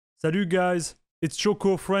Salut guys, it's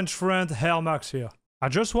Choco French friend Hermax here. I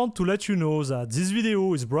just want to let you know that this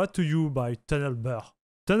video is brought to you by TunnelBear.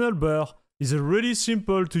 TunnelBear is a really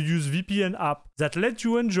simple to use VPN app that lets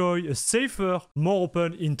you enjoy a safer, more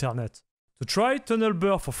open internet. To try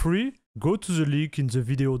TunnelBear for free, go to the link in the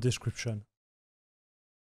video description.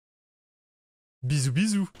 Bisous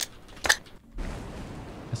bisous.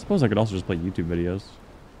 I suppose I could also just play YouTube videos.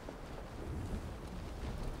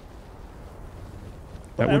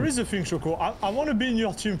 But there is a thing, Choco. I want to be in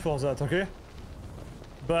your team for that, okay?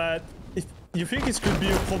 But if you think it could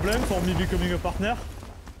be a problem for me becoming a partner?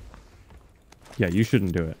 Yeah, you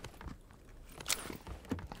shouldn't do it.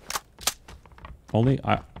 Only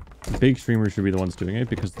big streamers should be the ones doing it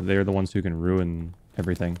because they're the ones who can ruin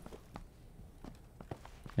everything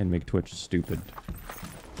and make Twitch stupid.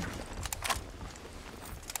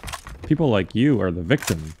 People like you are the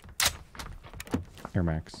victim, Air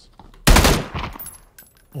Max.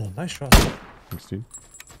 Oh, nice shot. Thanks, dude.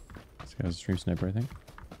 This guy's a stream sniper, I think.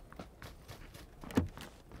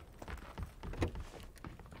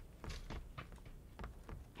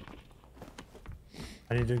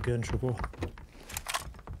 I need a gun, Choco.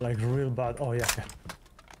 Like real bad. Oh yeah.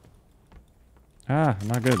 Ah,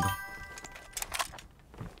 not good. I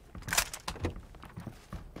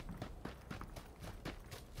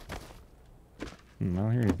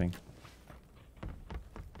don't hear anything.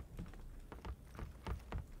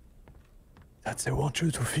 That's I want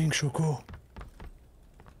you to think, Choco.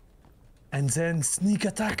 And then sneak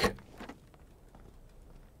attack.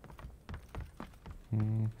 If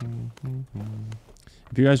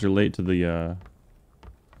you guys are late to the,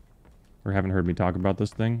 or haven't heard me talk about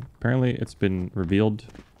this thing, apparently it's been revealed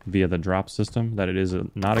via the drop system that it is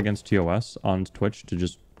not against TOS on Twitch to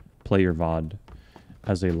just play your VOD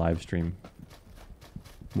as a live stream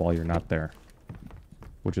while you're not there,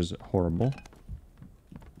 which is horrible.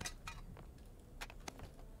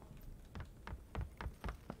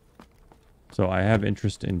 So I have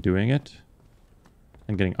interest in doing it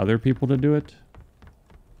and getting other people to do it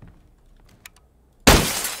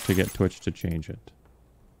to get Twitch to change it.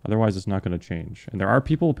 Otherwise, it's not going to change. And there are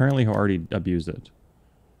people apparently who already abuse it.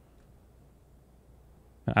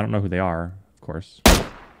 I don't know who they are, of course.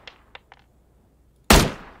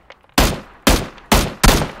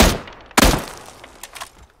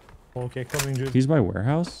 Okay, coming, dude. He's by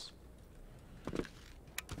warehouse? I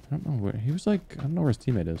don't know where he was. Like, I don't know where his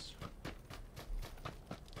teammate is.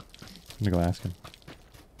 I'm gonna go ask him.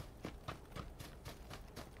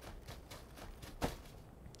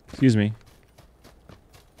 Excuse me.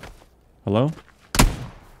 Hello?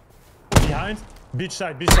 Behind? Beach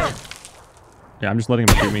side, beach side. Yeah, I'm just letting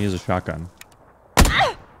him shoot me. He has a shotgun.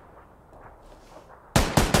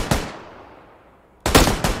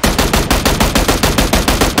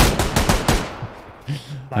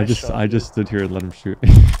 I just stood here and let him shoot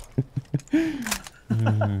me.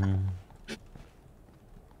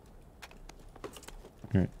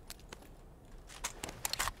 Alright.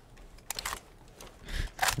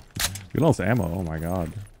 Look at all this ammo. Oh my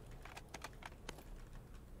god.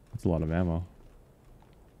 That's a lot of ammo.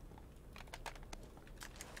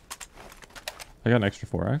 I got an extra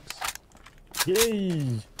 4X.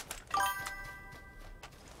 Yay!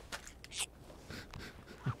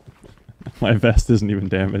 My vest isn't even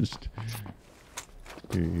damaged.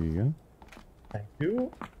 Here you go. Thank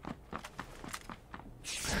you.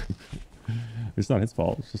 It's not his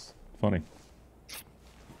fault. It's just funny.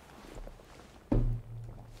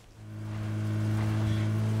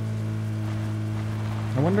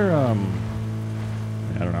 I wonder, yeah,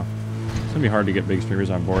 I don't know. It's gonna be hard to get big streamers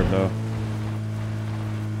on board, though.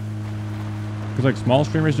 Because, like, small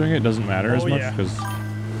streamers doing it doesn't matter as much, because...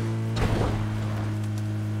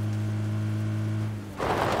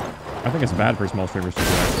 I think it's bad for small streamers to do,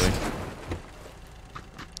 actually.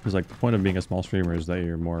 Because, like, the point of being a small streamer is that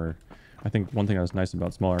you're more... I think one thing that's nice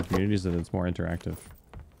about smaller communities is that it's more interactive.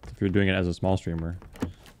 If you're doing it as a small streamer,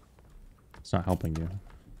 it's not helping you.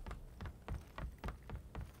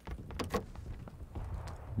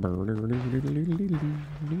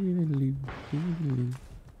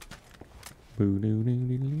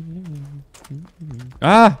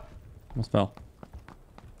 Ah! Almost fell.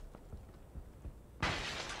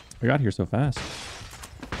 I got here so fast.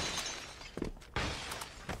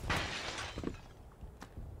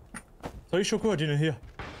 Sorry, Choco, I didn't hear.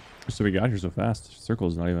 So we got here so fast.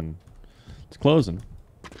 Circle's not even... It's closing.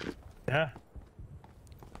 Yeah.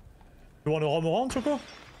 You want to roam around, Choco?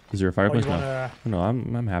 Is there a fireplace now? Wanna... No,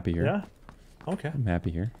 I'm happy here. Yeah? Okay. I'm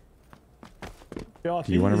happy here. Yeah,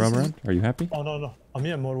 Do you want to roam around? Are you happy? Oh, no.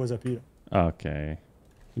 I'm always happy. Okay.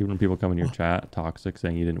 Even when people come in your chat toxic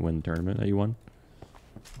saying you didn't win the tournament that you won?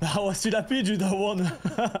 Ah, tu l'as pris, dude, A1.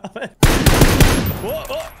 Oh,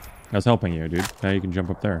 oh. That's helping you, dude. Now you can jump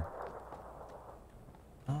up there.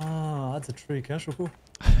 Ah, that's a trick, huh, Choco?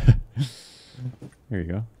 There you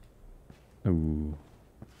go. Ooh.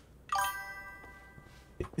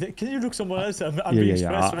 Can you look somewhere else? I'm Yeah, being yeah, stressed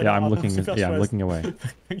yeah. right Yeah, now. I'm looking. super Yeah, I'm stressed. looking away.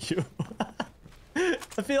 Thank you.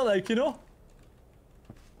 I feel like, you know,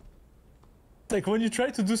 like when you try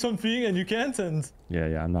to do something and you can't, and Yeah,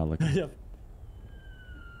 yeah. I'm not looking. yeah.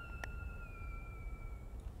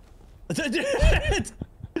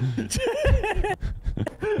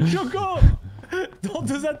 Choco! Don't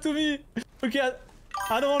do that to me! Okay,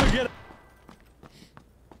 I don't want to get...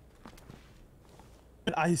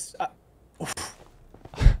 oof.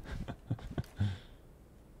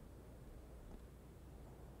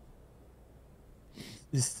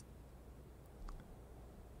 This...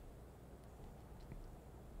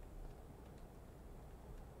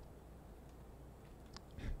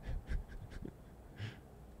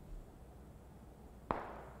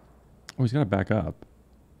 Oh, he's got to back up.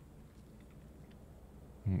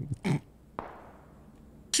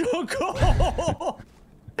 Choco!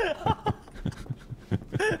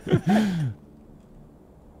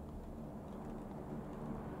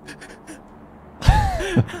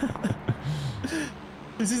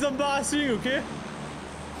 This is embarrassing, okay?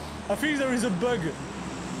 I think there is a bug.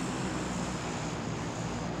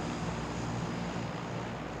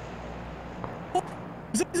 Oh,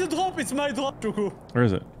 there is a drop, it's my drop, Choco. Where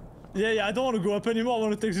is it? Yeah, I don't want to go up anymore, I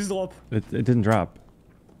want to take this drop. It didn't drop.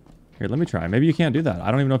 Here, let me try. Maybe you can't do that.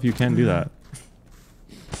 I don't even know if you can do that.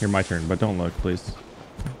 Here, my turn, but don't look, please.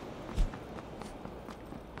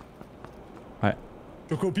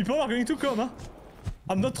 Choco, people are going to come, huh?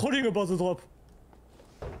 I'm not trolling about the drop.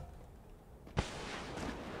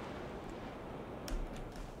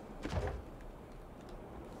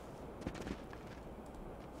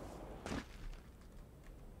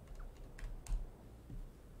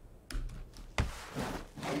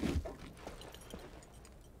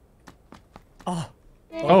 Ah.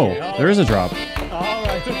 Okay, Oh, there is a drop.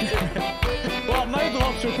 Alright, okay. Well, my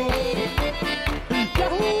drop, Choco.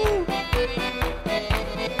 Yahoo!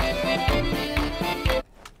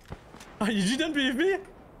 Ah, you didn't believe me?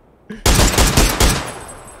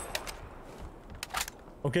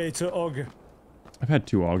 Okay, it's a hog. I've had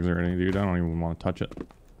 2 augs already, dude. I don't even want to touch it.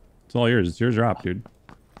 It's all yours. It's your drop, dude.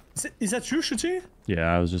 Is that you shooting?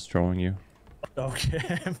 Yeah, I was just trolling you.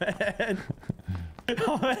 Okay, man.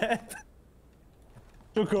 Oh, man.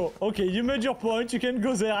 Choco, okay, you made your point. You can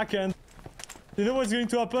go there, I can. You know what's going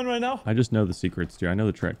to happen right now? I just know the secrets, dude. I know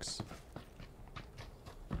the tricks.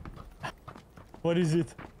 What is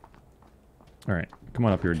it? All right, come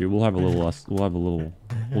on up here, dude. We'll have a little less. We'll have a little.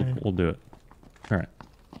 We'll do it. All right.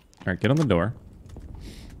 All right. Get on the door.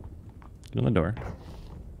 Get on the door.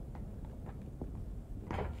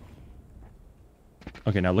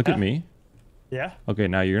 Okay, now look at me. Yeah? Okay,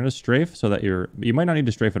 now you're gonna strafe so that you might not need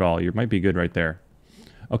to strafe at all. You might be good right there.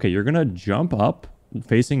 Okay, you're gonna jump up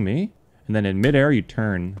facing me, and then in midair you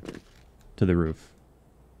turn to the roof.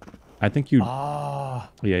 I think you. Ah.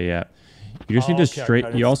 Yeah, yeah. You just need to okay,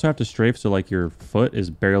 strafe. You also have to strafe so like your foot is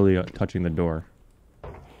barely touching the door.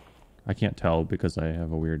 I can't tell because I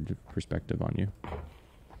have a weird perspective on you.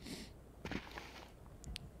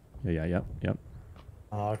 Yeah, yeah, yep.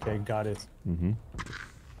 Ah, okay, got it. Mm-hmm.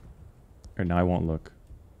 And now I won't look.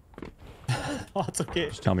 Oh, it's okay.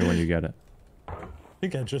 Just tell me when you get it. I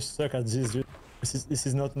think I just suck at this, dude. This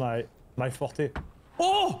is not my forte.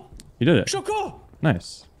 Oh! You did it. Choco!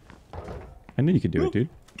 Nice. I knew you could do it, dude.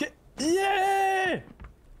 Okay. Yeah!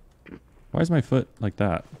 Why is my foot like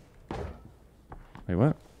that? Wait,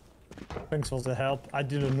 what? Thanks for the help. I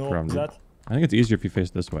didn't know Problem, dude. that. I think it's easier if you face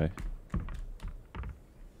this way.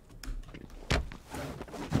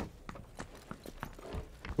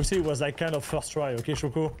 We see it was like kind of first try, okay,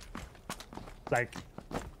 Choco? Like,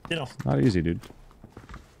 you know. Not easy, dude.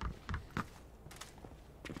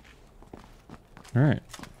 All right.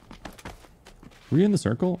 Were you in the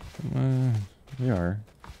circle? We are.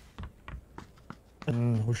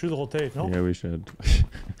 We should rotate, no? Yeah, we should.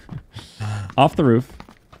 Off the roof.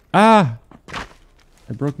 Ah!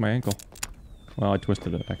 I broke my ankle. Well, I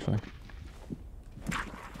twisted it, actually.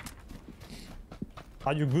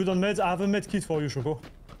 Are you good on meds? I have a med kit for you, Choco.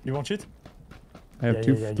 You want it? I have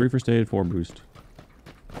Yeah, 3 first aid, 4 boost.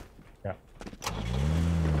 Yeah.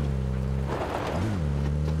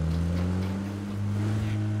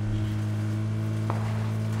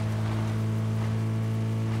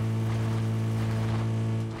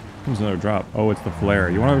 Comes another drop. Oh, it's the flare.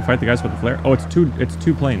 You want to fight the guys with the flare? Oh, it's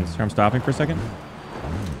two planes. Here, I'm stopping for a second.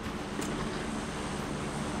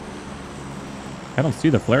 I don't see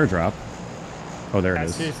the flare drop. Oh, there it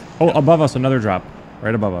That's is. it. Oh, Yeah. above us, another drop.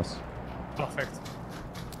 Right above us. Perfect.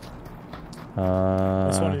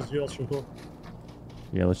 This one is yours, Choco.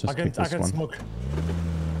 Yeah, let's just pick I this can one. smoke.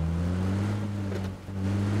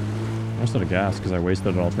 I'm almost out of gas because I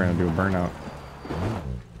wasted it all trying to do a burnout.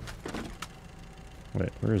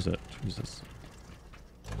 Wait, where is it? Jesus.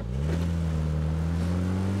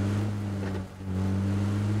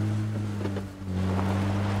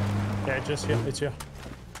 Yeah, just here. It's here.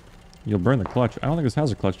 You'll burn the clutch. I don't think this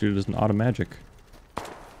has a clutch, dude. It is an automagic.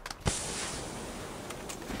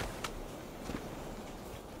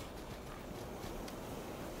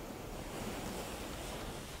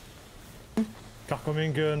 Car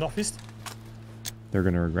coming northeast. They're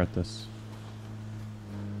gonna regret this.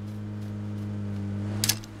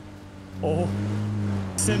 Oh,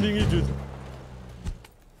 sending it, dude.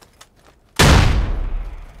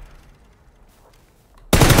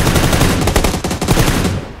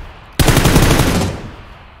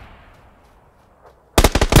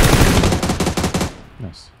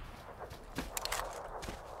 Nice.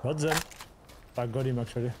 Not them. I got him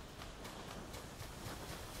actually.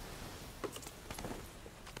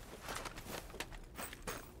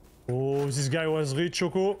 Oh, this guy was rich,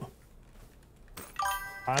 Choco.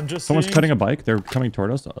 I'm just Someone's saying. cutting a bike. They're coming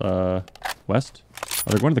toward us. West. Oh,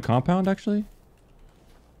 they're going to the compound, actually?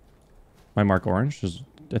 My mark orange.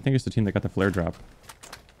 I think it's the team that got the flare drop.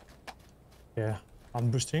 Yeah, I'm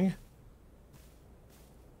boosting.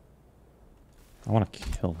 I want to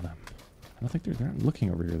kill them. I don't think they're not looking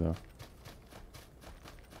over here, though.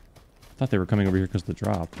 I thought they were coming over here because of the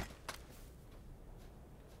drop.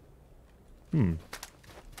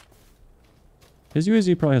 His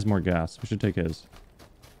UAZ probably has more gas. We should take his.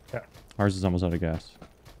 Yeah. Ours is almost out of gas.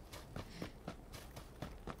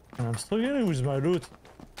 And I'm struggling with my loot.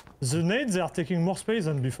 The nades, they are taking more space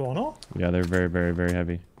than before, no? Yeah, they're very, very, very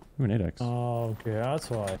heavy. Ooh, an 8x. Oh, okay, that's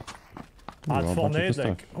why. Ooh, At a 4 bunch of nades, good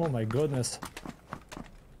like, stuff. oh my goodness.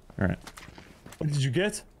 Alright. What did you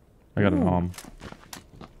get? I got an Ooh.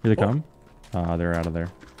 Here they come. They're out of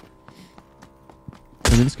there. I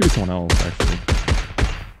mean, this could be someone else, actually.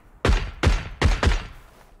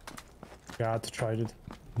 Yeah, I had to try it.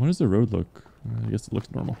 What does the road look? I guess it looks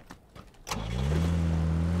normal.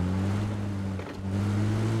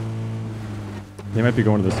 They might be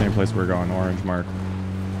going to the same place we're going, orange mark.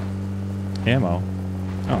 Ammo.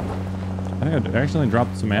 Oh. I think I accidentally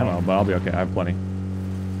dropped some ammo, but I'll be okay. I have plenty.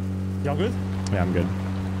 You're good? Yeah, I'm good.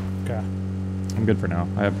 Okay. I'm good for now.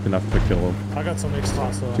 I have enough to kill I got some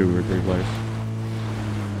extra, so... 2 or 3 players.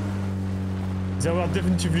 They were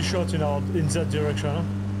definitively shot in that direction, huh?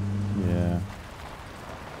 Yeah.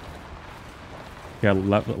 Yeah,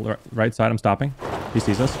 right side, I'm stopping. He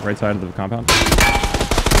sees us. Right side of the compound.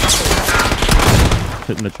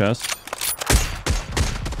 Hitting the chest.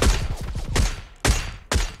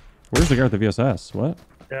 Where's the guy with the VSS? What?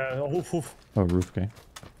 Yeah, roof. Oh, roof, okay.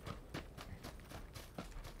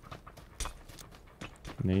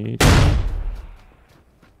 Nade.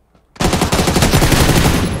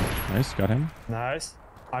 Nice, got him. Nice.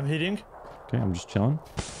 I'm hitting. Okay, I'm just chilling.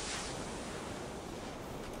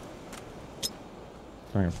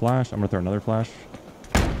 Throwing a flash. I'm gonna throw another flash.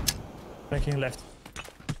 Flanking left.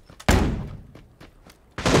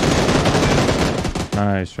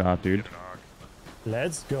 Nice shot, dude.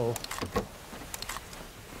 Let's go.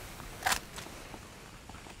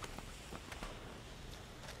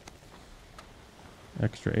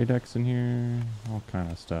 Extra 8x in here. All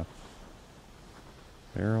kind of stuff.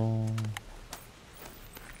 Barrel.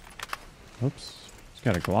 Oops. He's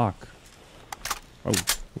got a Glock. Oh,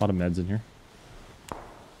 a lot of meds in here.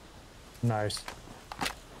 Nice.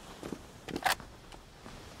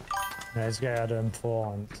 Nice guy had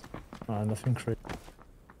M4 and nothing crazy.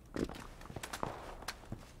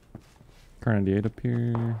 Car 98 up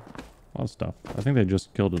here. A lot of stuff. I think they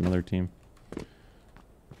just killed another team.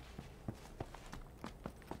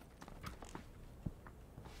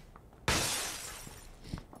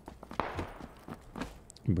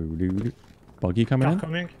 Buggy coming Car in?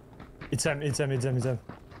 coming. It's them.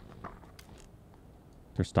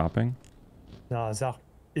 They're stopping. No, they're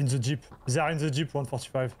in the jeep. They're in the jeep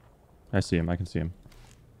 145. I see him. I can see him.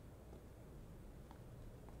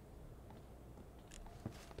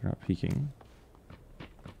 They're not peeking.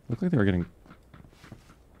 Look like they were getting...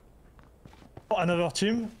 Oh, another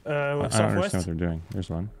team. I don't Southwest. understand what they're doing. There's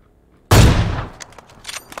one.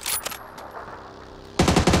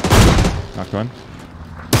 Knocked one.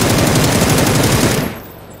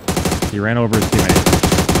 He ran over his teammate.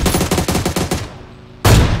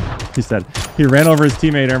 He said, he ran over his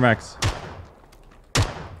teammate, Air Max.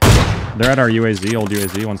 They're at our UAZ, old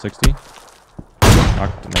UAZ, 160.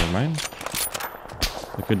 Knocked. Never mind.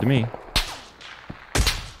 Look good to me.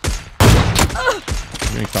 I'm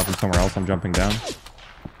getting shot from somewhere else. I'm jumping down.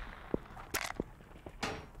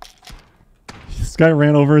 This guy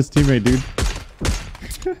ran over his teammate, dude.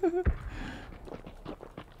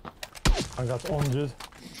 I got on, dude.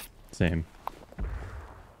 Same.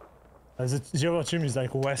 The other team is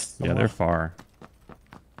like west. Yeah, they're far.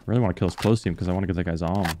 I really want to kill his close team because I want to get that guy's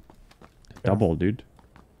arm. Double, dude.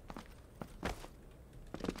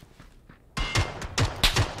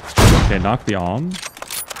 Okay, knock the arm.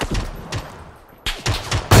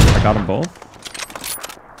 I got them both.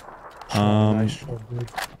 Nice shot,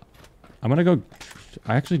 dude. I'm gonna go.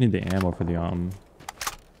 I actually need the ammo for the I'm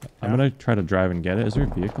gonna try to drive and get it. Is there a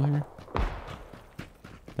vehicle here?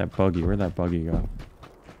 That buggy. Where'd that buggy go?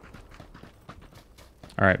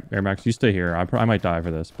 All right, Air Max, you stay here. I might die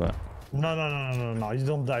for this, but No. You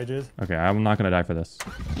don't die, dude. okay, I'm not gonna die for this.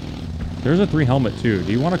 There's a 3 helmet too.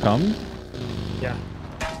 Do you want to come? Yeah.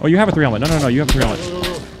 Oh, you have a 3 helmet. No. You have a 3 helmet. Go.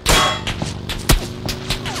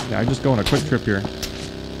 Yeah, I just go on a quick trip here.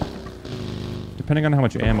 Depending on how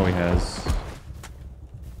much ammo he has.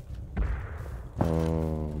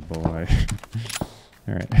 Oh boy.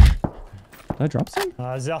 All right. Did I drop some? They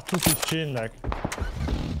are 215, like.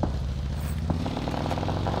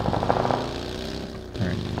 All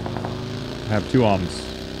right. I have 2 arms.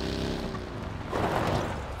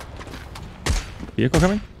 Vehicle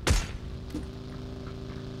coming?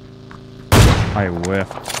 I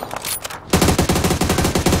whiffed.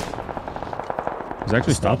 He's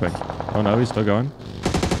actually stopping. Oh no, he's still going.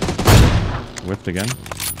 Whiffed again.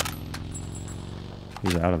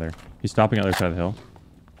 He's out of there. He's stopping on the other side of the hill.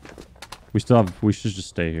 We should just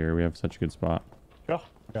stay here. We have such a good spot. Sure.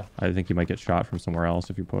 Yeah. I think he might get shot from somewhere else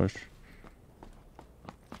if you push.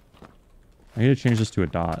 I need to change this to a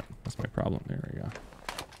dot. That's my problem. There we go.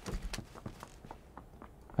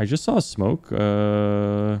 I just saw smoke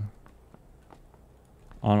on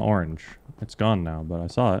orange. It's gone now, but I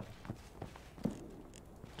saw it.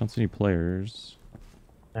 Don't see any players.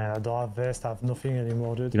 I don't have vest. I have nothing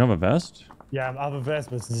anymore, dude. You don't have a vest? Yeah, I have a vest,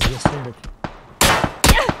 but it's just thing that...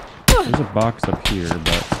 There's a box up here,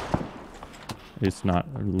 but it's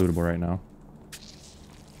not lootable right now.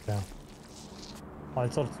 Yeah. Oh,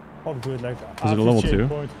 it's all good. Like, Is it a level 2?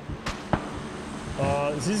 Point.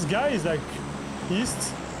 This guy is like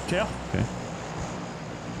east. Care. Okay.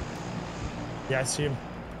 Yeah, I see him.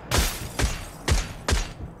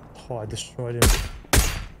 Oh, I destroyed him.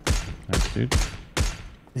 Nice, dude.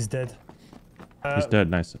 He's dead. He's dead.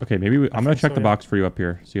 Nice. Okay, maybe I'm gonna check the box for you up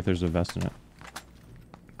here. See if there's a vest in it.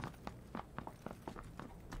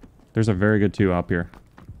 There's a very good 2 up here.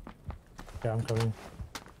 Yeah, I'm coming.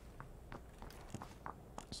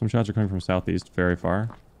 Some shots are coming from southeast, very far.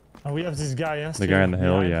 And we have this guy, yeah? The guy on the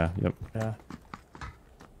hill, yeah. Yep. Yeah.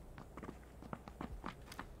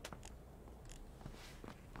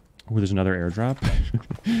 Oh, there's another airdrop.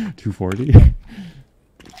 240.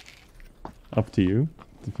 Up to you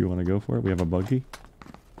if you want to go for it. We have a buggy.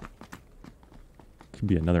 Could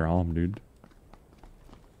be another alum, dude.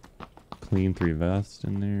 Clean 3 vest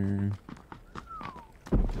in there.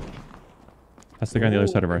 That's the guy on the other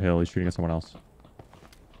side of our hill. He's shooting at someone else.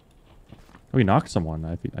 Oh, he knocked someone,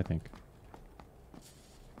 I think.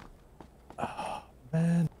 Oh,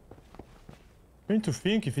 man. I need to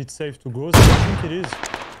think if it's safe to go. So I think it is.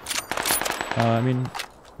 I mean,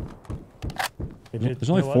 there's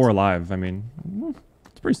only 4 alive. I mean,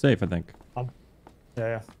 it's pretty safe, I think.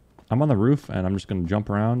 Yeah. I'm on the roof, and I'm just going to jump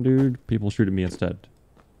around, dude. People shoot at me instead.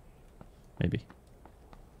 Maybe.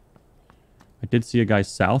 I did see a guy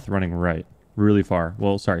south running right. Really far.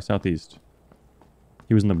 Well, sorry, southeast.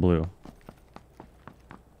 He was in the blue.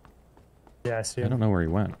 Yeah, I see him. I don't know where he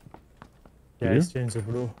went. Yeah, he's in the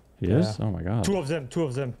blue. He is? Oh my god. 2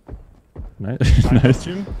 of them. Nice. Nice.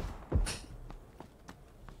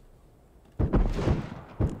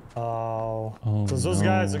 Oh. Oh, So those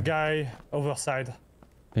guys, the guy over side.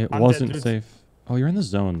 It I'm wasn't dead, safe. Oh, you're in the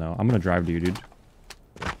zone though. I'm gonna drive to you, dude.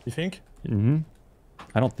 You think? Mm-hmm.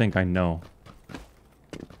 I don't think I know.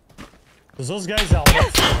 So those guys are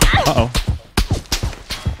not... Uh-oh.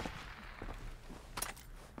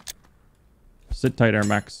 Sit tight, Air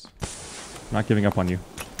Max. Not giving up on you.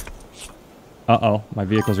 Uh-oh. My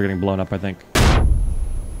vehicles are getting blown up, I think.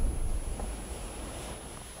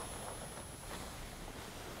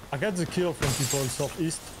 I got the kill from people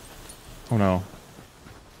southeast. Oh no.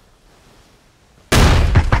 Okay,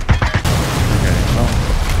 well,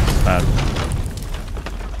 it's bad.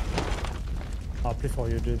 I'll play for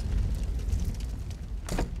you, dude.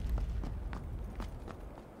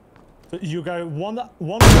 You got one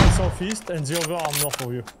guy southeast and the other are north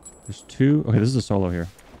of you. There's two. Okay, this is a solo here.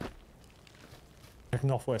 Like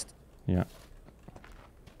northwest. Yeah.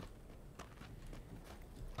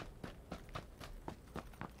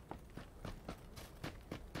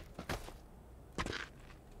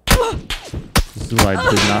 This is what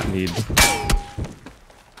I did not need.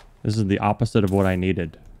 This is the opposite of what I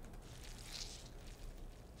needed.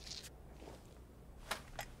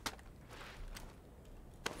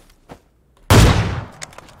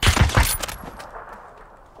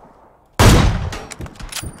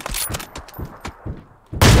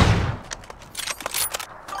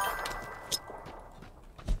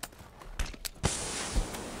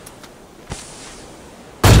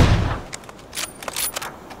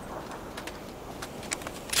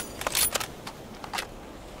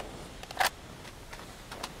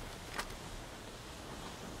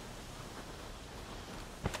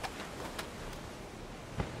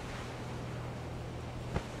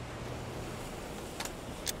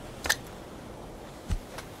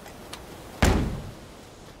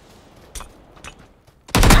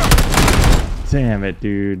 Damn it,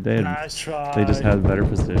 dude. Nice try. They just had better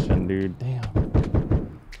position, dude.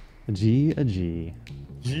 Damn. A G.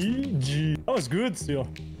 GG. That was good, still.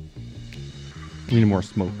 We need more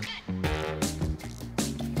smoke.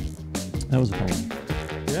 That was a problem.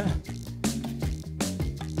 Yeah.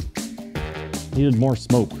 Needed more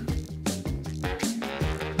smoke.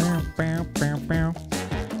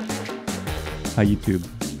 Hi, YouTube.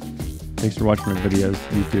 Thanks for watching my videos,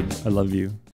 YouTube. I love you.